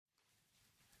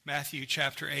Matthew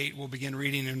chapter 8, we'll begin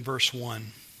reading in verse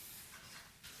 1.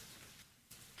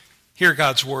 Hear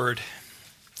God's word.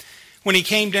 When he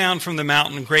came down from the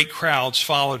mountain, great crowds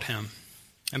followed him.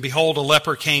 And behold, a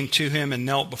leper came to him and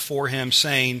knelt before him,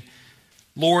 saying,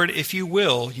 Lord, if you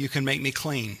will, you can make me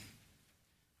clean.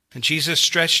 And Jesus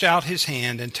stretched out his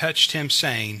hand and touched him,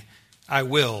 saying, I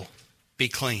will be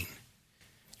clean.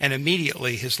 And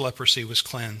immediately his leprosy was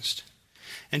cleansed.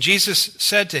 And Jesus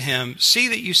said to him, See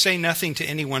that you say nothing to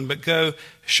anyone, but go,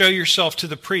 show yourself to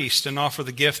the priest and offer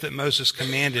the gift that Moses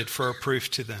commanded for a proof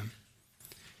to them.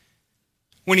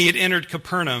 When he had entered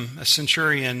Capernaum, a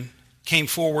centurion came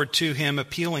forward to him,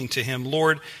 appealing to him,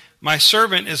 Lord, my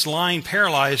servant is lying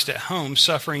paralyzed at home,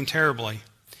 suffering terribly.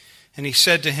 And he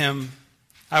said to him,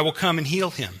 I will come and heal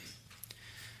him.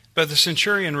 But the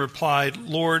centurion replied,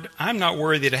 Lord, I'm not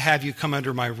worthy to have you come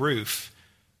under my roof.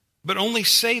 But only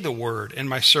say the word, and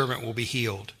my servant will be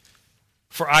healed.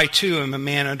 For I too am a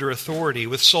man under authority,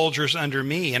 with soldiers under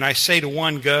me. And I say to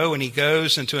one, Go, and he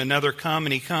goes, and to another, Come,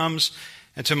 and he comes,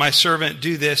 and to my servant,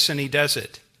 Do this, and he does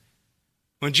it.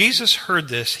 When Jesus heard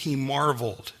this, he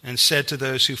marveled, and said to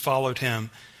those who followed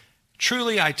him,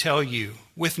 Truly I tell you,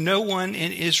 with no one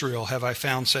in Israel have I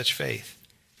found such faith.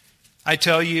 I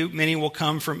tell you, many will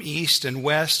come from east and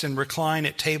west and recline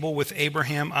at table with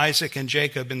Abraham, Isaac, and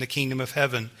Jacob in the kingdom of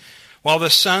heaven, while the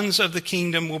sons of the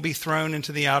kingdom will be thrown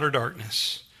into the outer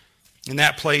darkness. In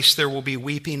that place there will be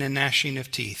weeping and gnashing of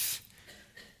teeth.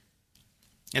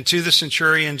 And to the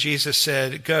centurion Jesus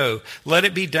said, Go, let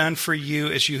it be done for you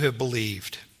as you have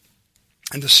believed.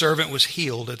 And the servant was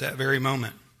healed at that very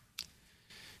moment.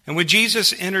 And when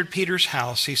Jesus entered Peter's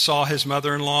house, he saw his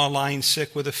mother-in-law lying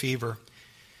sick with a fever.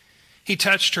 He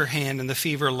touched her hand, and the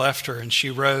fever left her, and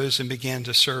she rose and began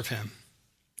to serve him.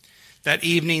 That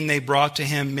evening they brought to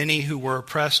him many who were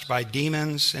oppressed by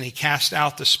demons, and he cast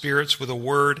out the spirits with a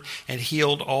word and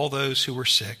healed all those who were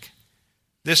sick.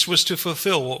 This was to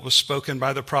fulfill what was spoken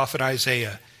by the prophet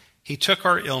Isaiah. He took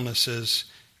our illnesses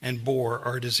and bore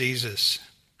our diseases.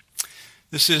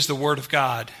 This is the word of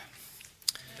God.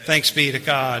 Thanks be to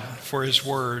God for his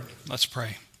word. Let's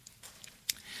pray.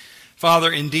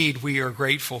 Father, indeed, we are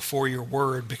grateful for your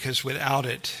word, because without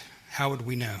it, how would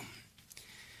we know?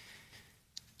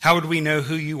 How would we know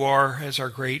who you are as our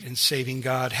great and saving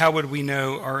God? How would we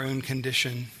know our own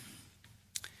condition?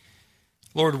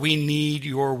 Lord, we need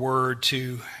your word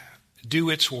to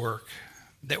do its work,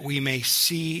 that we may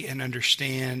see and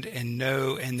understand and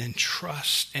know and then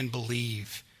trust and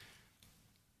believe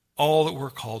all that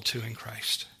we're called to in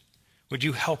Christ. Would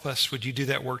you help us? Would you do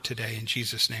that work today? In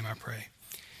Jesus' name I pray.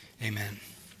 Amen.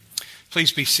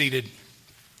 Please be seated.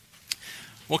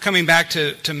 Well, coming back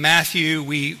to Matthew,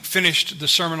 we finished the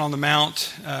Sermon on the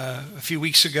Mount a few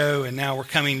weeks ago, and now we're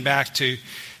coming back to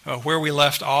where we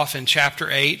left off in chapter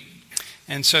 8.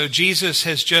 And so Jesus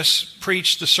has just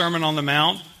preached the Sermon on the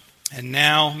Mount, and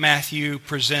now Matthew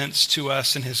presents to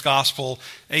us in his gospel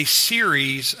a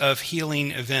series of healing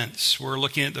events. We're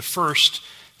looking at the first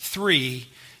three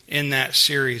in that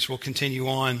series. We'll continue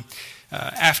on.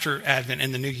 After Advent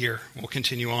in the new year, we'll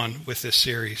continue on with this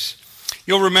series.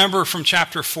 You'll remember from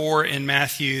chapter 4 in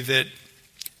Matthew that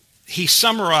he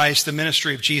summarized the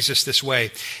ministry of Jesus this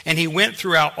way. And he went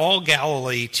throughout all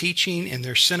Galilee, teaching in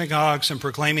their synagogues and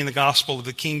proclaiming the gospel of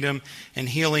the kingdom and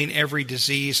healing every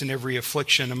disease and every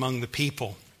affliction among the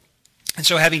people. And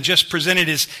so having just presented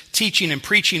his teaching and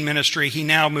preaching ministry, he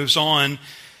now moves on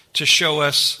to show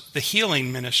us the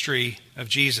healing ministry of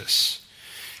Jesus.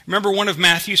 Remember, one of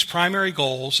Matthew's primary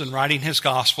goals in writing his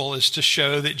gospel is to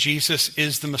show that Jesus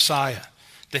is the Messiah,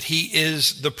 that he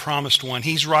is the promised one.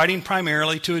 He's writing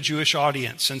primarily to a Jewish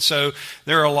audience, and so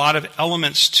there are a lot of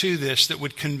elements to this that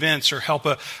would convince or help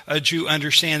a Jew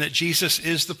understand that Jesus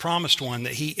is the promised one,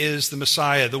 that he is the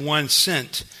Messiah, the one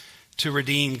sent to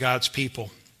redeem God's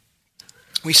people.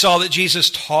 We saw that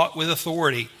Jesus taught with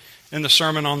authority in the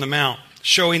Sermon on the Mount,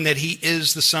 showing that he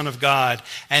is the Son of God.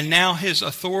 And now his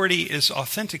authority is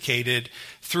authenticated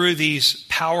through these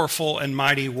powerful and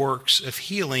mighty works of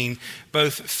healing,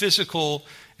 both physical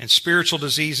and spiritual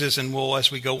diseases. And as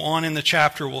we go on in the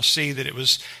chapter, we'll see that it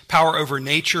was power over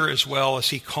nature as well as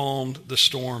he calmed the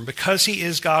storm. Because he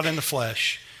is God in the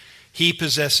flesh, he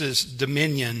possesses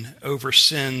dominion over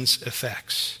sin's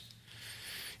effects.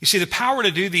 You see, the power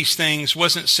to do these things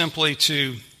wasn't simply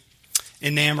to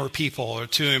enamor people or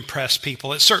to impress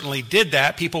people. It certainly did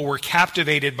that. People were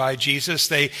captivated by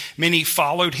Jesus. Many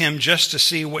followed him just to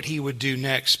see what he would do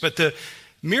next. But the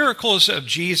miracles of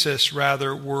Jesus,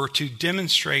 rather, were to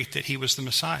demonstrate that he was the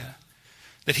Messiah,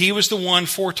 that he was the one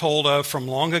foretold of from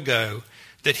long ago,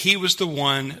 that he was the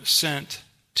one sent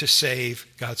to save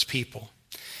God's people.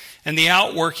 And the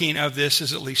outworking of this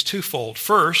is at least twofold.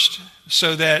 First,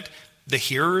 so that the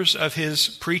hearers of his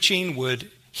preaching would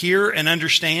hear and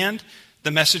understand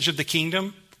the message of the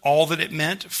kingdom, all that it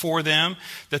meant for them,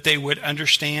 that they would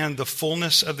understand the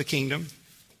fullness of the kingdom.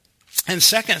 And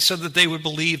second, so that they would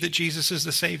believe that Jesus is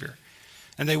the Savior,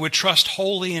 and they would trust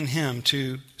wholly in him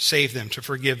to save them, to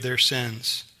forgive their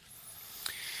sins.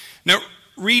 Now,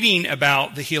 reading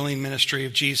about the healing ministry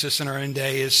of Jesus in our own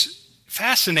day is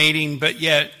fascinating, but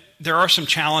yet there are some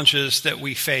challenges that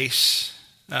we face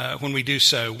when we do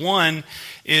so. One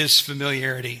is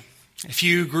familiarity. If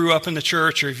you grew up in the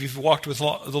church or if you've walked with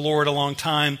the Lord a long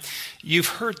time, you've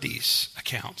heard these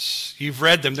accounts. You've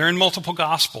read them. They're in multiple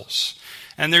Gospels.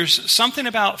 And there's something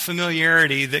about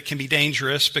familiarity that can be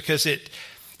dangerous because it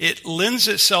lends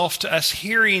itself to us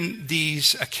hearing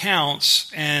these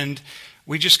accounts and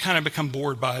we just kind of become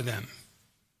bored by them.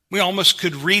 We almost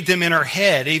could read them in our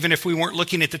head, even if we weren't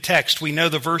looking at the text. We know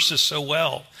the verses so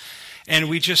well, and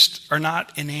we just are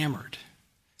not enamored.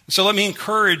 So let me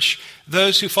encourage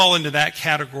those who fall into that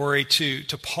category to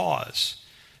pause,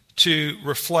 to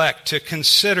reflect, to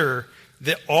consider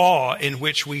the awe in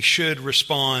which we should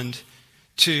respond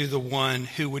to the one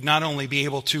who would not only be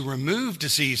able to remove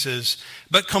diseases,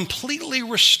 but completely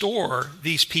restore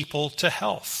these people to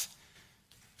health.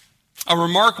 A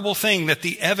remarkable thing that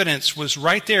the evidence was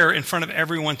right there in front of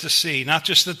everyone to see. Not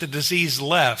just that the disease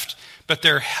left, but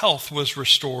their health was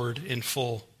restored in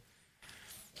full.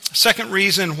 Second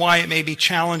reason why it may be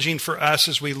challenging for us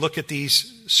as we look at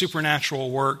these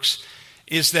supernatural works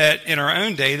is that in our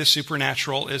own day, the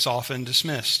supernatural is often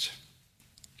dismissed.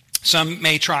 Some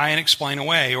may try and explain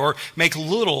away or make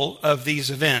little of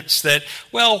these events that,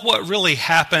 well, what really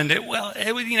happened, it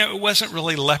wasn't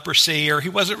really leprosy, or he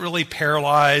wasn't really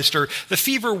paralyzed, or the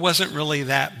fever wasn't really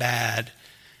that bad,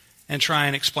 and try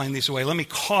and explain these away. Let me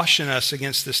caution us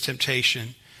against this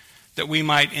temptation, that we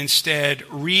might instead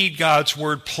read God's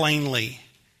word plainly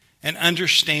and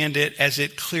understand it as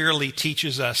it clearly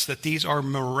teaches us that these are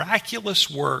miraculous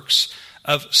works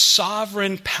of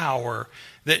sovereign power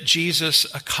that Jesus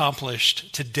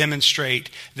accomplished to demonstrate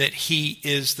that he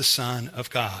is the Son of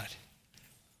God.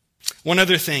 One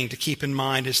other thing to keep in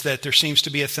mind is that there seems to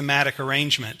be a thematic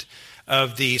arrangement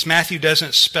of these. Matthew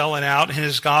doesn't spell it out in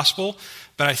his gospel,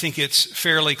 but I think it's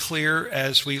fairly clear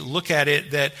as we look at it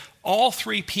that all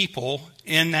three people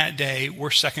in that day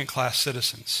were second-class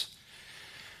citizens.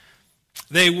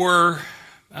 They were,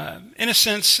 in a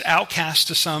sense, outcast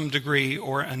to some degree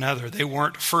or another. They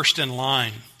weren't first in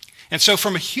line. And so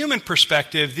from a human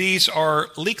perspective, these are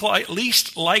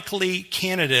least likely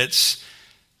candidates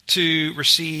to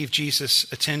receive Jesus'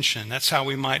 attention. That's how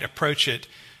we might approach it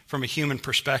from a human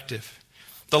perspective.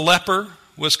 The leper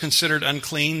was considered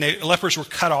unclean. Lepers were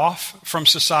cut off from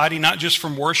society, not just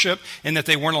from worship, in that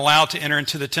they weren't allowed to enter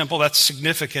into the temple. That's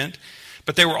significant.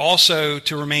 But they were also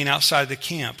to remain outside the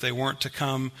camp. They weren't to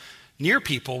come near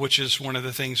people, which is one of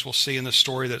the things we'll see in the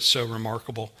story that's so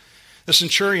remarkable. The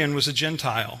centurion was a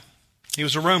Gentile. He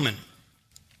was a Roman.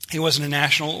 He wasn't a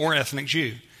national or ethnic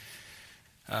Jew.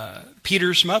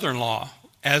 Peter's mother-in-law,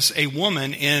 as a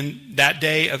woman in that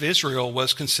day of Israel,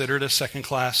 was considered a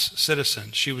second-class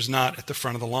citizen. She was not at the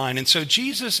front of the line. And so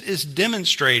Jesus is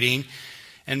demonstrating,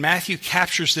 and Matthew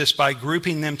captures this by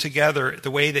grouping them together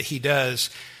the way that he does,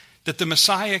 that the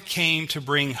Messiah came to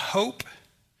bring hope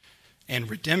and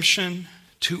redemption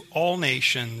to all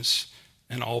nations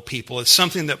and all people. It's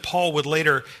something that Paul would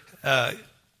later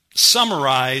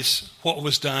summarize what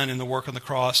was done in the work on the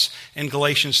cross in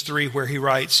Galatians 3, where he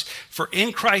writes, "For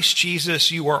in Christ Jesus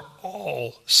you are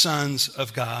all sons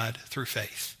of God through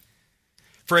faith.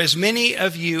 For as many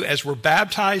of you as were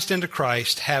baptized into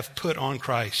Christ have put on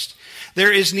Christ.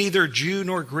 There is neither Jew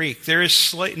nor Greek. There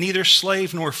is neither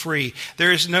slave nor free.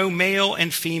 There is no male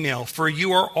and female, for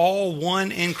you are all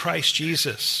one in Christ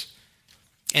Jesus.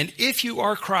 And if you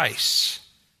are Christ's,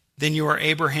 then you are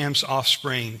Abraham's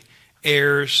offspring,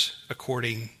 heirs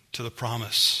according to the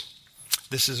promise."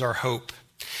 This is our hope.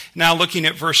 Now, looking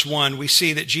at verse 1, we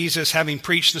see that Jesus, having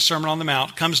preached the Sermon on the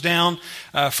Mount, comes down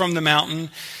from the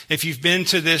mountain. If you've been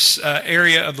to this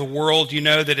area of the world, you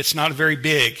know that it's not very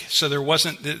big. So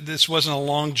this wasn't a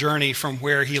long journey from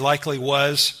where he likely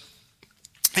was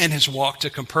and his walk to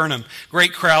Capernaum.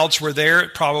 Great crowds were there.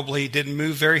 It probably didn't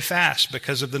move very fast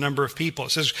because of the number of people.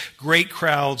 It says great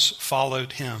crowds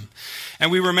followed him.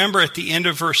 And we remember at the end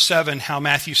of verse 7 how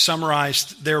Matthew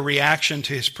summarized their reaction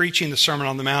to his preaching the Sermon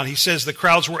on the Mount. He says the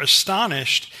crowds were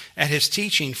astonished at his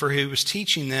teaching, for he was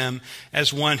teaching them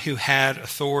as one who had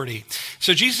authority.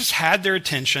 So Jesus had their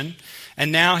attention,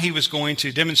 And now he was going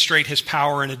to demonstrate his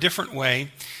power in a different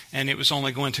way, and it was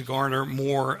only going to garner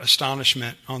more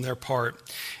astonishment on their part.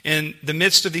 In the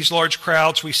midst of these large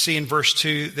crowds, we see in verse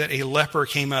 2 that a leper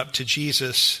came up to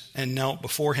Jesus and knelt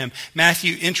before him.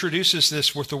 Matthew introduces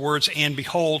this with the words, "and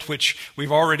behold," which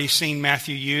we've already seen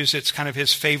Matthew use. It's kind of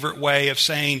his favorite way of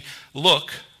saying,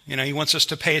 look. He wants us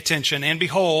to pay attention. And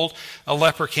behold, a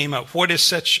leper came up. What's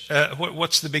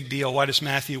the big deal? Why does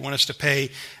Matthew want us to pay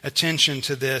attention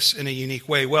to this in a unique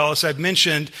way? Well, as I've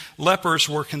mentioned, lepers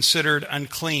were considered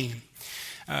unclean.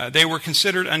 They were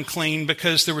considered unclean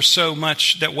because there was so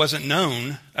much that wasn't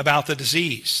known about the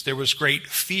disease. There was great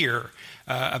fear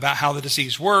about how the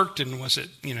disease worked, and was it,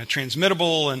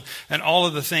 transmittable, and all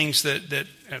of the things that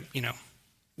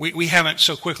we haven't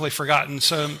so quickly forgotten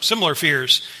some similar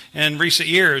fears in recent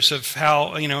years of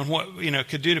how, and what,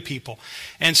 could do to people.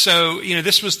 And so,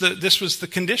 this was the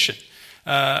condition,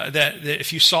 that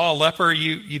if you saw a leper,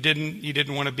 you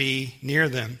didn't want to be near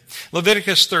them.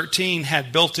 Leviticus 13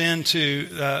 had built into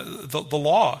the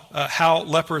law how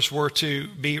lepers were to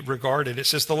be regarded. It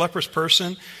says, "The leprous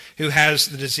person who has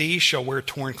the disease shall wear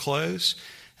torn clothes,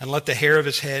 and let the hair of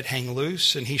his head hang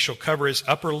loose, and he shall cover his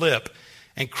upper lip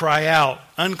and cry out,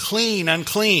 'Unclean,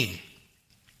 unclean.'"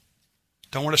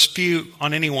 Don't want to spew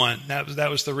on anyone. That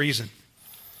was the reason.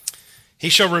 "He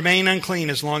shall remain unclean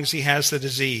as long as he has the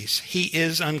disease. He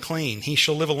is unclean. He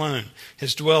shall live alone.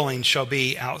 His dwelling shall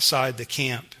be outside the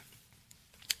camp."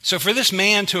 So for this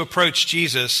man to approach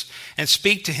Jesus and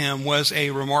speak to him was a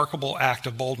remarkable act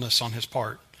of boldness on his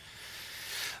part.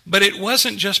 But it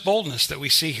wasn't just boldness that we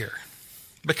see here,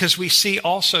 because we see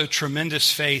also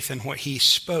tremendous faith in what he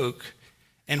spoke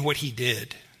and what he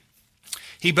did.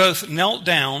 He both knelt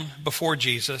down before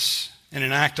Jesus in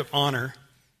an act of honor,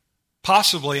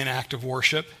 possibly an act of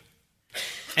worship,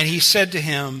 and he said to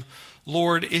him,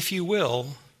 "Lord, if you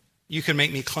will, you can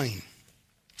make me clean."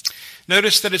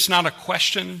 Notice that it's not a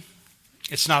question,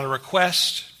 it's not a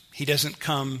request. He doesn't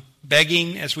come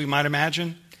begging, as we might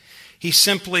imagine. He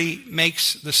simply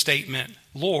makes the statement,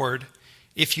 "Lord,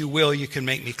 if you will, you can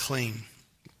make me clean."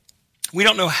 We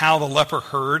don't know how the leper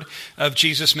heard of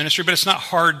Jesus' ministry, but it's not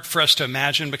hard for us to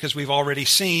imagine, because we've already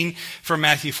seen from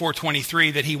Matthew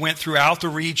 4:23 that he went throughout the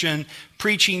region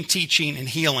preaching, teaching, and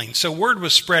healing. So word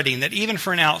was spreading that even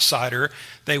for an outsider,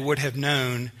 they would have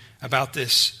known about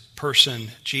this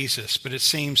person, Jesus. But it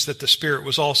seems that the Spirit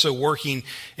was also working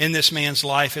in this man's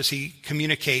life as he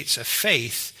communicates a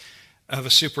faith of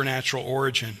a supernatural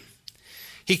origin.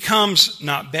 He comes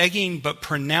not begging, but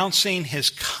pronouncing his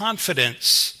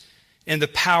confidence in the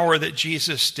power that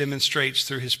Jesus demonstrates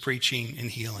through his preaching and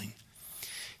healing.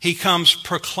 He comes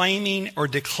proclaiming or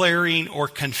declaring or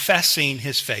confessing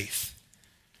his faith,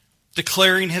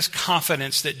 declaring his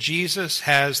confidence that Jesus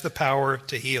has the power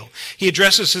to heal. He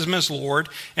addresses him as Lord,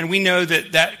 and we know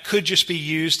that could just be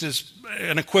used as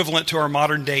an equivalent to our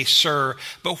modern day sir,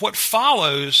 but what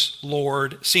follows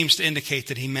Lord seems to indicate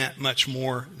that he meant much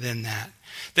more than that.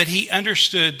 That he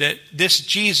understood that this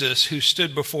Jesus who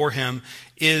stood before him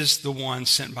is the one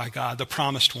sent by God, the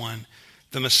promised one,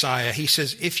 the Messiah. He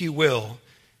says, "If you will,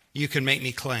 you can make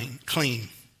me clean."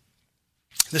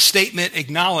 The statement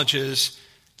acknowledges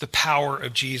the power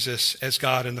of Jesus as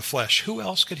God in the flesh. Who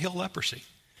else could heal leprosy?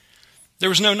 There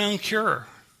was no known cure.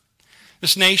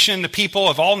 This nation, the people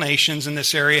of all nations in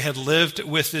this area, had lived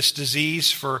with this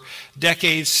disease for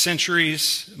decades,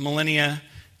 centuries, millennia,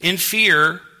 in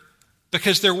fear,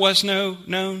 because there was no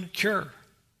known cure.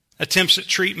 Attempts at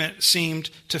treatment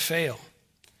seemed to fail.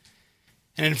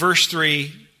 And in verse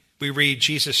 3, we read,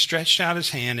 Jesus stretched out his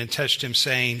hand and touched him,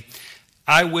 saying,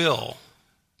 "I will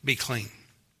be clean."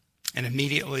 And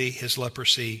immediately his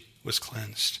leprosy was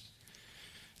cleansed.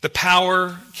 The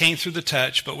power came through the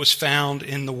touch, but was found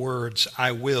in the words,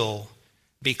 "I will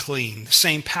be clean." The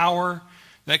same power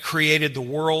that created the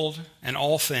world and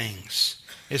all things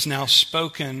is now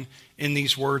spoken in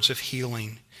these words of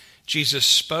healing. Jesus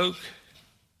spoke,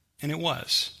 and it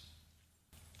was.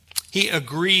 He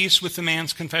agrees with the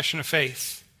man's confession of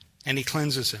faith, and he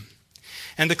cleanses him.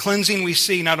 And the cleansing we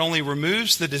see not only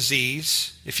removes the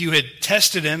disease. If you had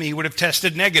tested him, he would have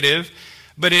tested negative,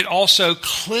 but it also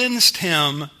cleansed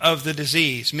him of the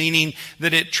disease, meaning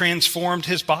that it transformed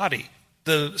his body.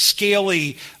 The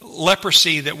scaly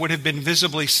leprosy that would have been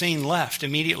visibly seen left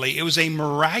immediately. It was a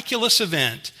miraculous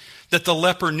event that the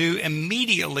leper knew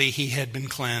immediately he had been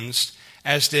cleansed,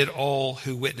 as did all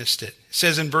who witnessed it. It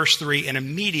says in verse 3, and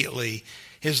immediately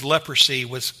his leprosy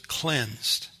was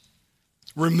cleansed,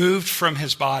 removed from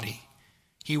his body.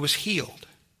 He was healed.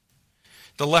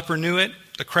 The leper knew it,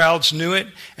 the crowds knew it,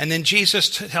 and then Jesus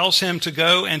tells him to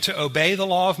go and to obey the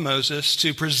law of Moses,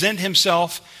 to present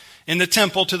himself in the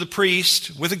temple to the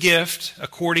priest with a gift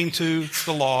according to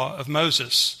the law of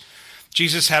Moses.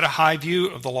 Jesus had a high view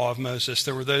of the law of Moses.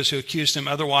 There were those who accused him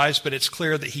otherwise, but it's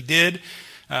clear that he did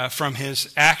from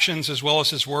his actions as well as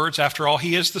his words. After all,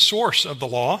 he is the source of the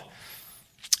law.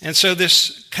 And so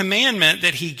this commandment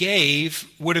that he gave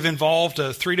would have involved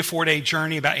a 3 to 4 day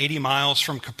journey, about 80 miles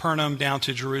from Capernaum down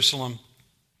to Jerusalem.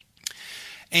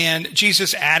 And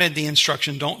Jesus added the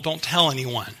instruction, don't tell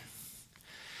anyone.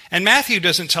 And Matthew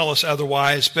doesn't tell us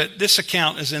otherwise, but this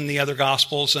account is in the other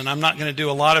Gospels, and I'm not going to do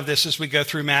a lot of this as we go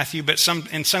through Matthew, but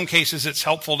in some cases it's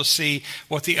helpful to see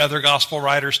what the other Gospel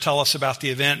writers tell us about the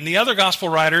event. And the other Gospel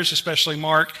writers, especially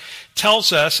Mark,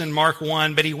 tells us in Mark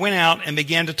 1, but he went out and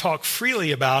began to talk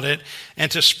freely about it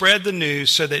and to spread the news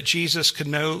so that Jesus could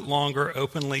no longer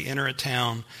openly enter a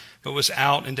town, but was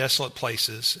out in desolate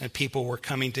places, and people were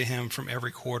coming to him from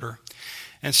every quarter.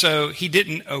 And so he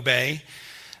didn't obey.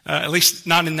 At least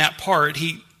not in that part.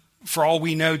 He, for all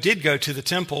we know, did go to the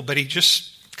temple, but he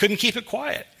just couldn't keep it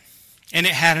quiet. And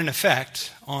it had an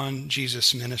effect on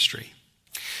Jesus' ministry.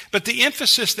 But the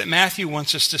emphasis that Matthew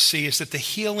wants us to see is that the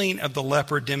healing of the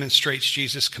leper demonstrates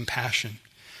Jesus' compassion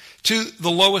to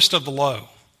the lowest of the low,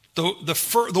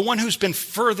 the one who's been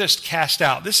furthest cast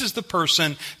out. This is the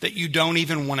person that you don't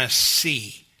even want to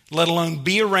see, let alone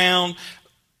be around.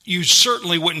 You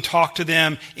certainly wouldn't talk to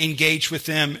them, engage with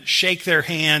them, shake their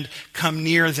hand, come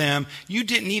near them. You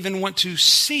didn't even want to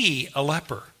see a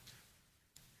leper.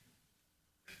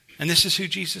 And this is who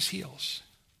Jesus heals,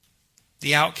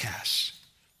 the outcast.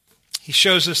 He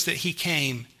shows us that he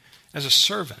came as a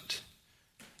servant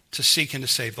to seek and to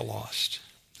save the lost.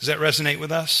 Does that resonate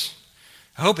with us?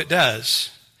 I hope it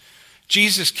does.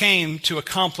 Jesus came to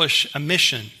accomplish a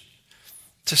mission,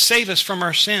 to save us from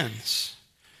our sins.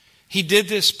 He did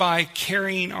this by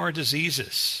carrying our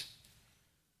diseases,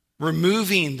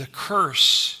 removing the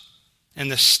curse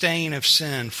and the stain of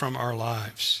sin from our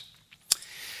lives.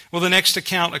 Well, the next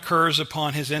account occurs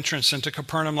upon his entrance into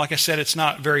Capernaum. Like I said, it's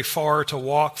not very far to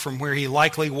walk from where he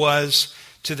likely was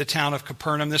to the town of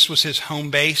Capernaum. This was his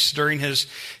home base during his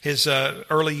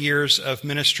early years of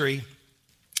ministry.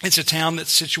 It's a town that's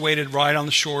situated right on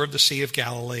the shore of the Sea of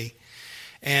Galilee.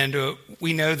 And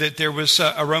we know that there was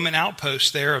a Roman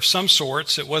outpost there of some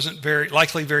sorts. It wasn't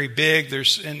very big.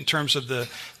 There's in terms of the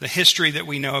history that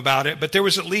we know about it. But there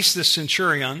was at least this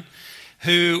centurion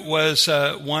who was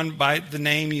one by the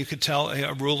name, you could tell,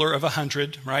 a ruler of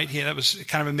 100, right? That was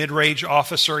kind of a mid-range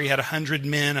officer. He had 100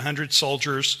 men, 100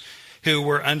 soldiers who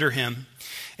were under him.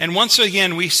 And once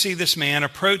again, we see this man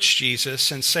approach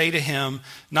Jesus and say to him,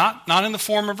 not in the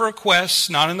form of a request,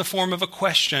 not in the form of a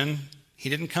question. He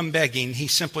didn't come begging. He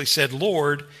simply said,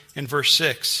 Lord, in verse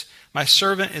 6, my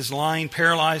servant is lying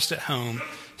paralyzed at home,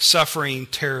 suffering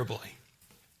terribly.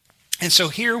 And so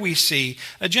here we see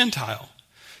a Gentile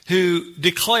who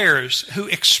declares, who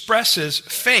expresses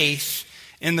faith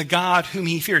in the God whom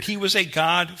he feared. He was a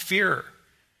God-fearer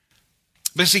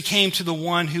because he came to the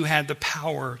one who had the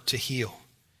power to heal.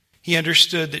 He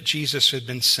understood that Jesus had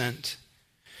been sent.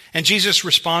 And Jesus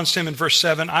responds to him in verse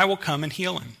 7, I will come and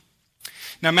heal him.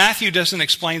 Now, Matthew doesn't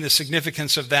explain the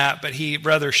significance of that, but he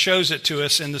rather shows it to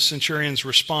us in the centurion's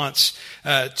response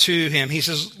to him. He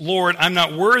says, Lord, I'm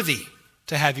not worthy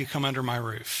to have you come under my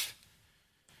roof,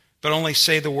 but only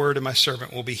say the word and my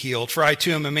servant will be healed. For I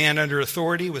too am a man under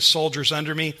authority with soldiers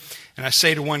under me, and I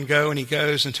say to one, go, and he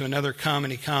goes, and to another, come,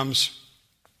 and he comes,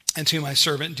 and to my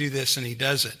servant, do this, and he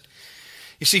does it.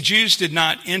 You see, Jews did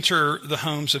not enter the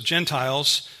homes of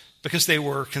Gentiles because they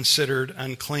were considered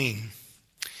unclean.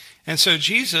 And so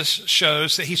Jesus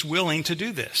shows that he's willing to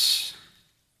do this.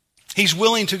 He's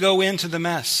willing to go into the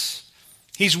mess.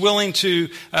 He's willing to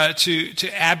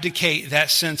abdicate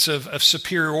that sense of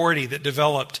superiority that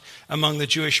developed among the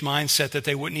Jewish mindset that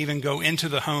they wouldn't even go into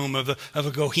the home of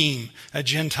a Goyim, a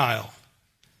Gentile.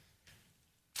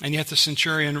 And yet the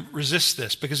centurion resists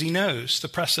this because he knows the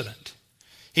precedent.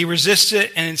 He resists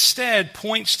it and instead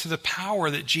points to the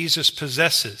power that Jesus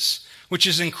possesses, which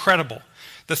is incredible.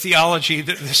 The theology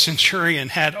that the centurion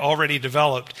had already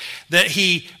developed, that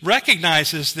he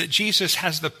recognizes that Jesus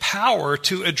has the power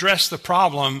to address the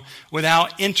problem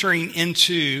without entering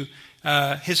into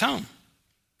his home.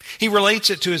 He relates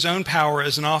it to his own power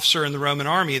as an officer in the Roman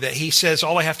army, that he says,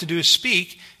 all I have to do is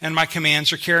speak and my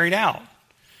commands are carried out.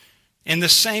 In the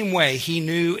same way, he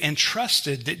knew and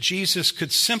trusted that Jesus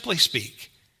could simply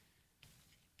speak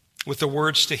with the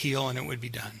words to heal and it would be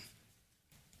done.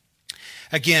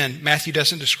 Again, Matthew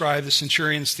doesn't describe the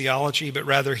centurion's theology, but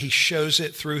rather he shows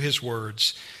it through his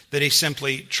words, that he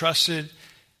simply trusted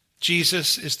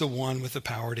Jesus is the one with the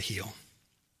power to heal.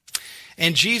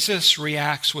 And Jesus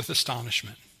reacts with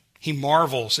astonishment. He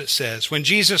marvels, it says. When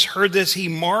Jesus heard this, he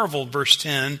marveled, verse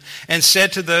 10, and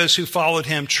said to those who followed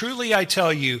him, "Truly I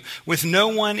tell you, with no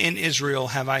one in Israel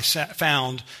have I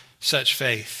found such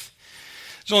faith."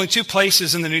 There's only two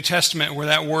places in the New Testament where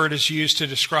that word is used to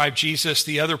describe Jesus.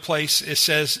 The other place, it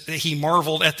says that he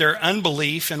marveled at their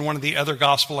unbelief in one of the other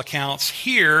gospel accounts.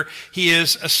 Here, he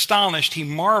is astonished. He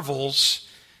marvels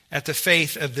at the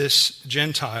faith of this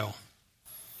Gentile.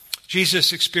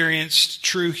 Jesus experienced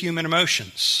true human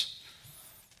emotions.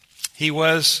 He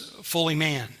was fully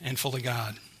man and fully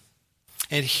God.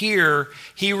 And here,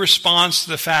 he responds to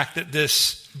the fact that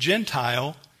this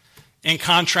Gentile, in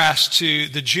contrast to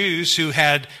the Jews who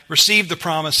had received the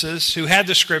promises, who had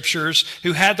the scriptures,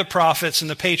 who had the prophets and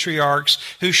the patriarchs,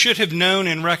 who should have known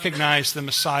and recognized the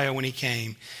Messiah when he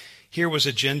came, here was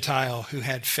a Gentile who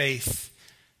had faith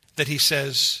that he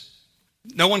says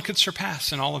no one could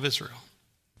surpass in all of Israel.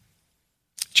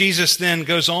 Jesus then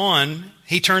goes on.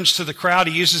 He turns to the crowd.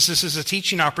 He uses this as a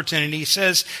teaching opportunity. He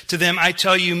says to them, "I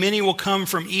tell you, many will come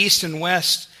from east and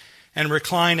west and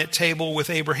recline at table with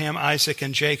Abraham, Isaac,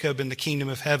 and Jacob in the kingdom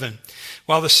of heaven,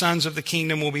 while the sons of the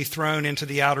kingdom will be thrown into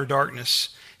the outer darkness.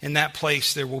 In that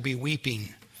place there will be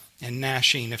weeping and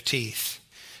gnashing of teeth."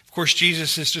 Of course,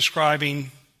 Jesus is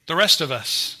describing the rest of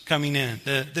us coming in,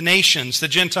 the nations, the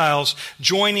Gentiles,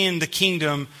 joining the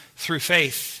kingdom through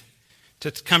faith, to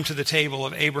come to the table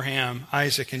of Abraham,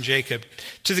 Isaac, and Jacob,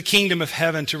 to the kingdom of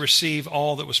heaven to receive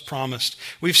all that was promised.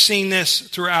 We've seen this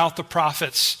throughout the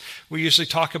prophets. We usually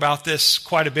talk about this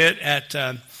quite a bit at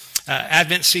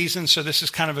Advent season, so this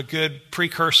is kind of a good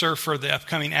precursor for the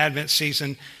upcoming Advent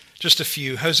season. Just a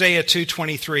few. Hosea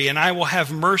 2:23, "And I will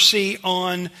have mercy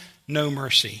on no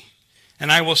mercy.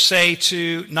 And I will say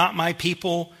to not my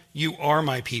people, you are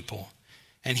my people.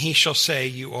 And he shall say,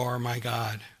 you are my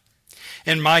God."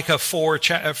 In Micah 4,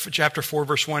 chapter 4,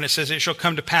 verse 1, it says, "It shall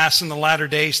come to pass in the latter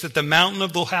days that the mountain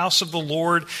of the house of the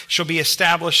Lord shall be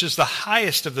established as the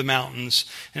highest of the mountains,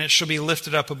 and it shall be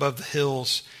lifted up above the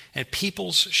hills, and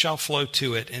peoples shall flow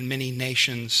to it, and many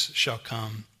nations shall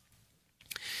come."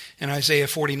 In Isaiah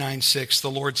 49:6, the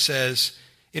Lord says,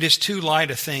 "It is too light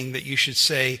a thing that you should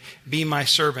say, 'Be my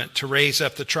servant,' to raise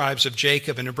up the tribes of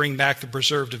Jacob and to bring back the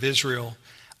preserved of Israel.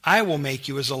 I will make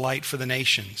you as a light for the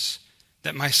nations,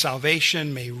 that my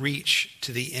salvation may reach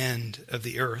to the end of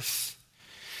the earth."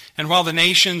 And while the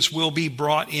nations will be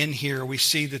brought in here, we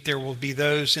see that there will be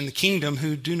those in the kingdom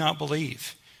who do not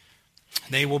believe.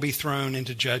 They will be thrown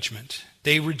into judgment.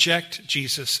 They reject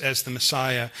Jesus as the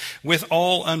Messiah. With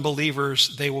all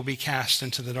unbelievers, they will be cast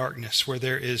into the darkness where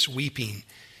there is weeping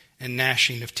and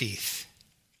gnashing of teeth.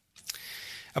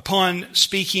 Upon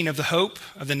speaking of the hope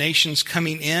of the nations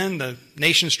coming in, the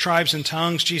nations, tribes, and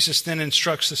tongues, Jesus then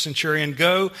instructs the centurion,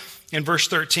 "Go," in verse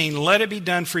 13, "let it be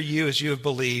done for you as you have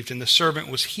believed." And the servant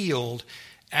was healed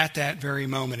at that very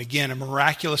moment. Again, a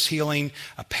miraculous healing,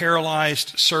 a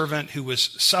paralyzed servant who was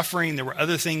suffering. There were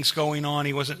other things going on.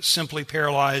 He wasn't simply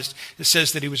paralyzed. It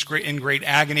says that he was in great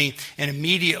agony, and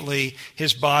immediately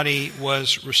his body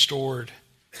was restored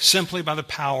simply by the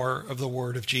power of the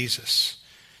word of Jesus.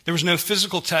 There was no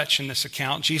physical touch in this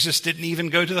account. Jesus didn't even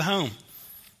go to the home.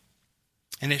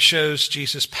 And it shows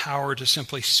Jesus' power to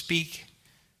simply speak,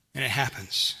 and it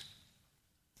happens.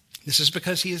 This is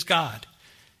because he is God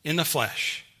in the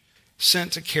flesh,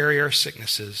 sent to carry our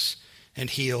sicknesses and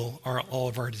heal all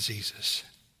of our diseases.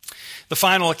 The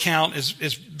final account is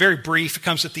very brief. It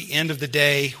comes at the end of the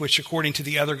day, which according to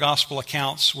the other gospel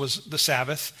accounts was the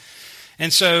Sabbath.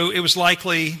 And so it was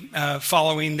likely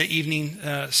following the evening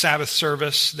Sabbath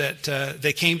service that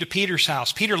they came to Peter's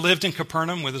house. Peter lived in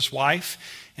Capernaum with his wife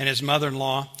and his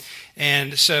mother-in-law.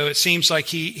 And so it seems like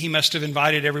he must have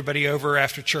invited everybody over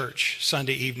after church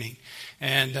Sunday evening.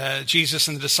 And Jesus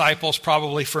and the disciples,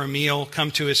 probably for a meal, come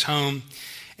to his home.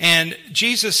 And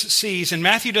Jesus sees, and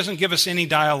Matthew doesn't give us any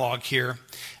dialogue here,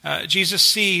 Jesus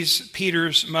sees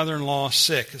Peter's mother-in-law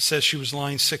sick. It says she was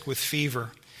lying sick with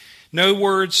fever. No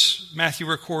words, Matthew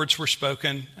records, were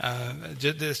spoken.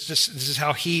 This is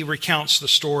how he recounts the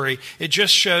story. It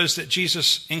just shows that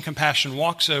Jesus, in compassion,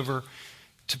 walks over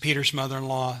to Peter's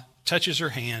mother-in-law, touches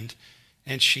her hand,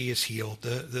 and she is healed.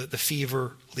 The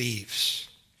fever leaves.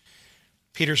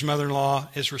 Peter's mother-in-law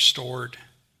is restored.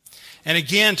 And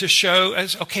again, to show,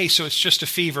 okay, so it's just a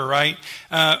fever, right?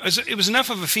 It was enough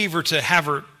of a fever to have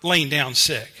her laying down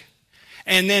sick.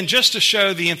 And then just to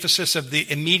show the emphasis of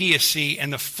the immediacy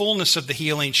and the fullness of the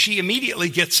healing, she immediately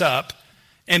gets up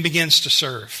and begins to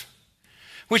serve,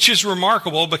 which is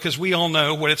remarkable because we all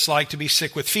know what it's like to be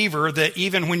sick with fever, that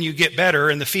even when you get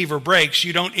better and the fever breaks,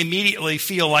 you don't immediately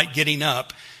feel like getting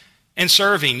up and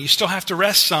serving. You still have to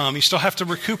rest some. You still have to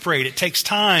recuperate. It takes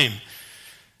time.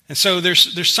 And so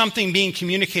there's something being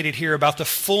communicated here about the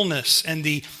fullness and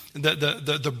the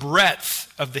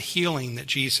breadth of the healing that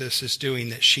Jesus is doing,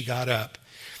 that she got up.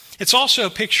 It's also a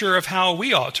picture of how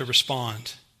we ought to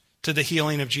respond to the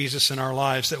healing of Jesus in our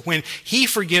lives, that when he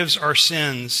forgives our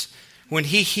sins, when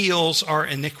he heals our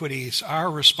iniquities, our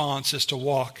response is to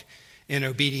walk in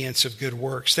obedience of good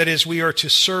works. That is, we are to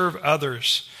serve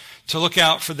others, to look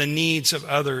out for the needs of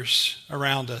others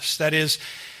around us. That is,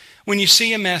 when you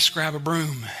see a mess, grab a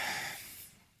broom.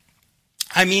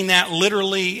 I mean that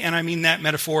literally, and I mean that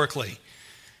metaphorically.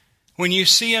 When you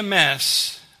see a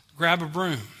mess, grab a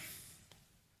broom.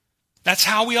 That's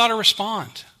how we ought to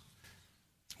respond.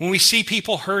 When we see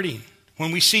people hurting,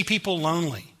 when we see people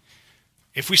lonely,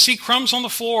 if we see crumbs on the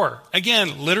floor,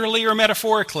 again, literally or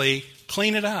metaphorically,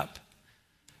 clean it up.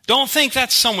 Don't think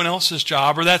that's someone else's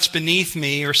job, or that's beneath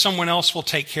me, or someone else will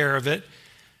take care of it.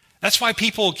 That's why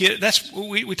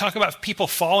we talk about people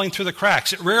falling through the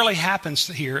cracks. It rarely happens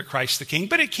here at Christ the King,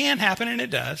 but it can happen, and it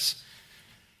does.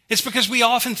 It's because we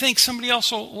often think somebody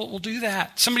else will do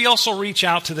that. Somebody else will reach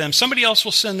out to them. Somebody else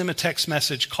will send them a text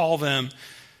message, call them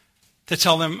to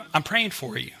tell them, I'm praying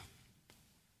for you.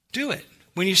 Do it.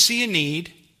 When you see a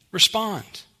need,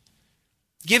 respond.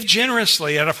 Give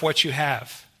generously out of what you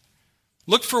have.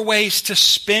 Look for ways to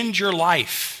spend your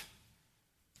life.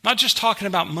 Not just talking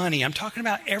about money. I'm talking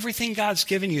about everything God's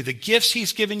given you, the gifts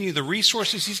he's given you, the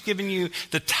resources he's given you,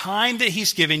 the time that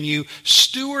he's given you.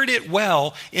 Steward it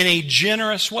well in a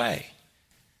generous way.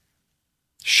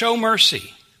 Show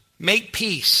mercy. Make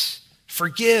peace.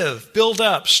 Forgive. Build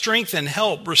up. Strengthen.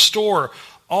 Help. Restore.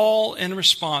 All in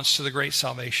response to the great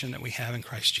salvation that we have in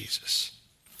Christ Jesus.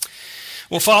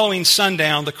 Well, following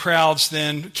sundown, the crowds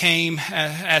then came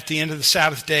at the end of the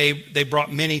Sabbath day. They brought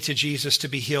many to Jesus to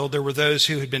be healed. There were those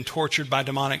who had been tortured by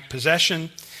demonic possession.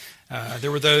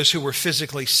 There were those who were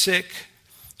physically sick.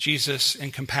 Jesus,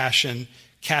 in compassion,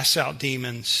 casts out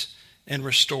demons and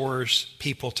restores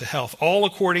people to health, all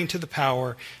according to the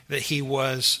power that he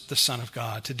was the Son of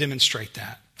God, to demonstrate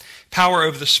that. Power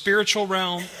over the spiritual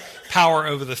realm, power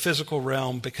over the physical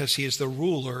realm, because he is the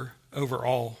ruler over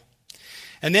all.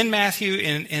 And then Matthew,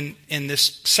 in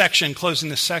this section, closing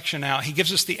this section out, he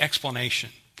gives us the explanation.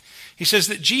 He says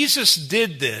that Jesus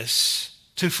did this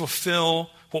to fulfill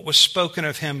what was spoken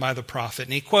of him by the prophet.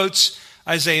 And he quotes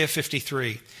Isaiah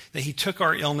 53, that he took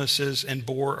our illnesses and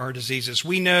bore our diseases.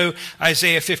 We know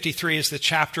Isaiah 53 is the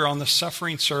chapter on the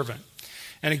suffering servant.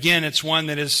 And again, it's one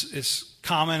that is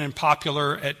common and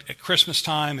popular at Christmas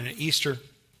time and at Easter.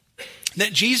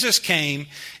 That Jesus came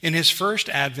in his first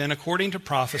advent, according to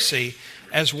prophecy,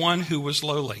 as one who was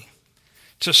lowly,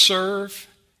 to serve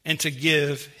and to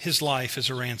give his life as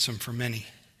a ransom for many.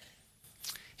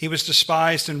 He was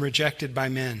despised and rejected by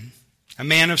men, a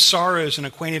man of sorrows and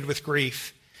acquainted with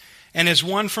grief. And as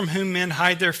one from whom men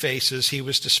hide their faces, he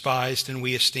was despised, and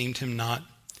we esteemed him not.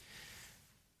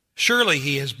 Surely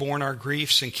he has borne our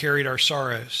griefs and carried our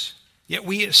sorrows. Yet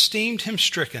we esteemed him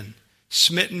stricken,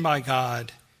 smitten by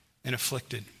God, and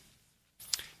afflicted.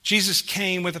 Jesus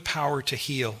came with the power to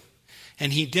heal,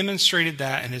 and he demonstrated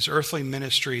that in his earthly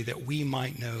ministry, that we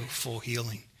might know full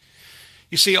healing.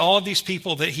 You see, all of these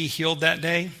people that he healed that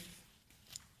day,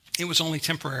 it was only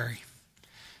temporary.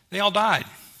 They all died.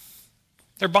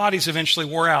 Their bodies eventually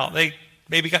wore out. They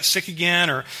maybe got sick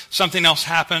again, or something else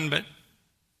happened, but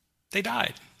they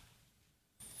died.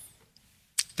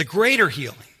 The greater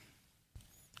healing,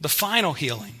 the final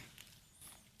healing,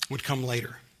 would come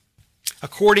later,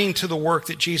 according to the work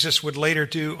that Jesus would later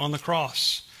do on the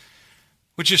cross,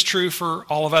 which is true for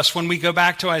all of us. When we go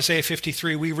back to Isaiah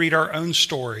 53, we read our own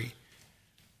story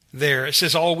there. It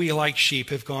says, all we like sheep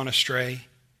have gone astray.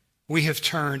 We have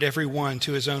turned every one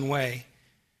to his own way,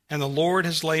 and the Lord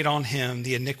has laid on him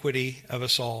the iniquity of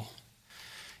us all.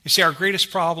 You see, our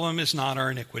greatest problem is not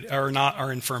our iniquity, or not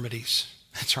our infirmities.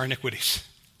 It's our iniquities.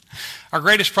 Our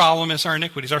greatest problem is our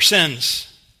iniquities, our sins,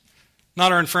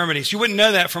 not our infirmities. You wouldn't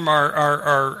know that from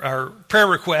our prayer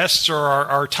requests or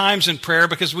our times in prayer,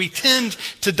 because we tend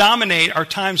to dominate our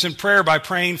times in prayer by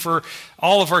praying for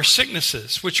all of our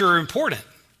sicknesses, which are important.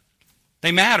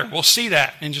 They matter. We'll see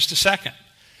that in just a second.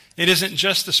 It isn't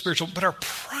just the spiritual, but our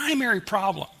primary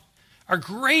problem, our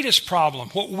greatest problem,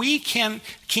 what we can't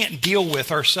deal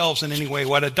with ourselves in any way,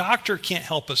 what a doctor can't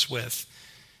help us with,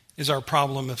 is our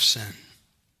problem of sin.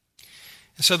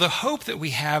 And so the hope that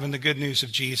we have in the good news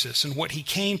of Jesus and what he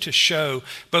came to show,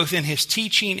 both in his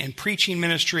teaching and preaching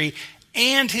ministry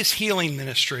and his healing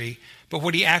ministry, but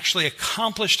what he actually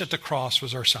accomplished at the cross,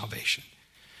 was our salvation.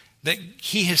 That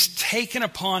he has taken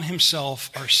upon himself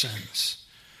our sins.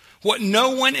 What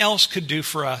no one else could do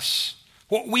for us,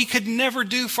 what we could never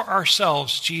do for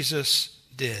ourselves, Jesus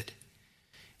did.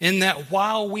 in that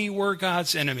while we were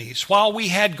God's enemies, while we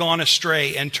had gone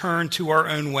astray and turned to our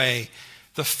own way,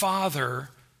 the Father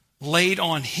laid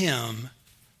on him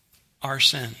our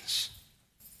sins.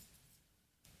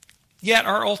 Yet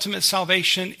our ultimate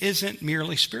salvation isn't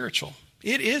merely spiritual.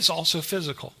 It is also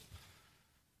physical.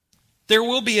 There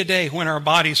will be a day when our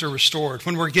bodies are restored,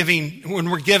 when we're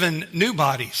given new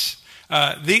bodies.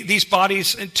 These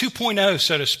bodies 2.0,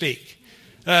 so to speak.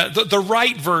 The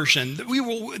right version,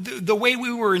 the way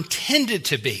we were intended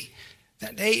to be.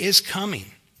 That day is coming.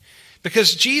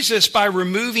 Because Jesus, by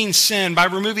removing sin, by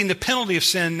removing the penalty of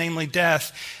sin, namely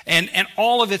death, and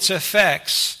all of its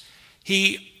effects,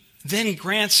 he then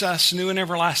grants us new and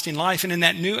everlasting life. And in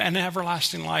that new and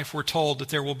everlasting life, we're told that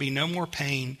there will be no more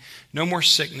pain, no more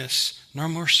sickness, no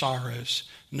more sorrows,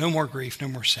 no more grief, no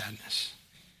more sadness.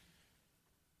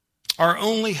 Our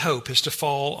only hope is to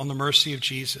fall on the mercy of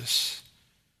Jesus,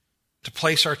 to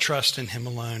place our trust in him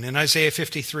alone. In Isaiah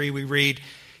 53, we read,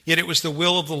 "Yet it was the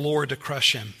will of the Lord to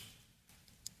crush him.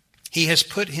 He has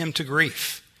put him to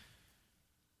grief.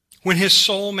 When his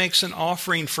soul makes an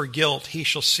offering for guilt, he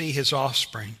shall see his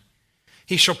offspring.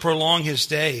 He shall prolong his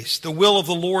days. The will of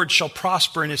the Lord shall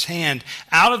prosper in his hand.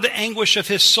 Out of the anguish of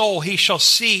his soul he shall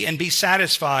see and be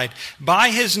satisfied.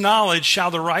 By his knowledge shall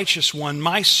the righteous one,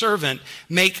 my servant,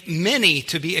 make many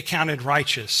to be accounted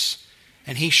righteous,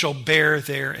 and he shall bear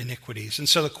their iniquities." And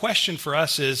so the question for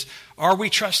us is, are we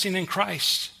trusting in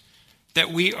Christ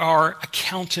that we are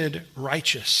accounted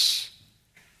righteous?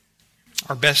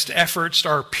 Our best efforts,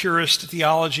 our purest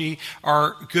theology,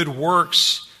 our good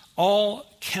works all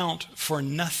count for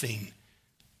nothing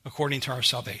according to our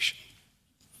salvation.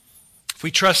 If we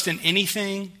trust in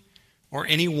anything or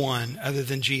anyone other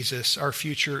than Jesus, our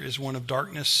future is one of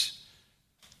darkness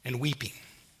and weeping,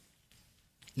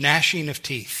 gnashing of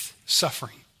teeth,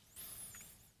 suffering.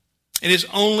 It is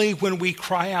only when we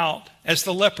cry out, as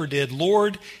the leper did,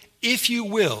 "Lord, if you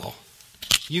will,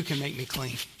 you can make me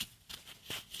clean.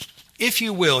 If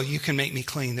you will, you can make me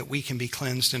clean," that we can be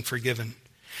cleansed and forgiven.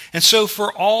 And so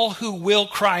for all who will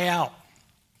cry out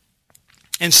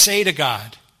and say to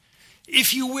God,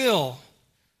 if you will,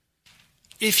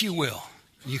 you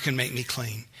can make me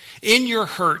clean. In your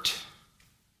hurt,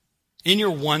 in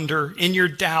your wonder, in your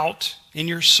doubt, in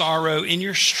your sorrow, in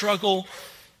your struggle,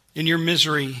 in your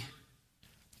misery,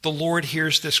 the Lord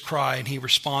hears this cry and he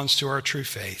responds to our true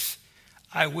faith.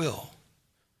 I will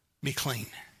be clean.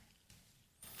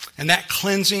 And that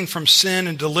cleansing from sin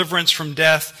and deliverance from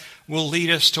death will lead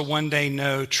us to one day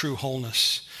know true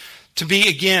wholeness. To be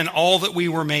again all that we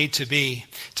were made to be.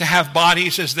 To have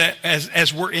bodies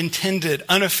as were intended,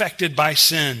 unaffected by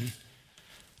sin.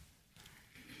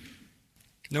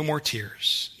 No more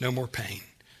tears, no more pain,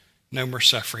 no more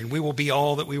suffering. We will be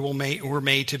all that we were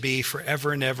made to be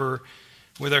forever and ever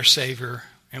with our Savior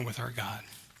and with our God.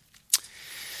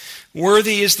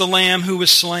 Worthy is the Lamb who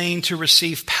was slain to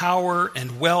receive power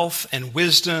and wealth and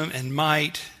wisdom and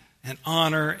might and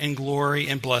honor and glory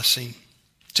and blessing.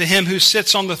 To him who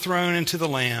sits on the throne and to the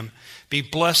Lamb be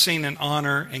blessing and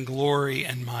honor and glory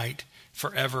and might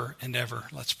forever and ever.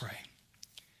 Let's pray.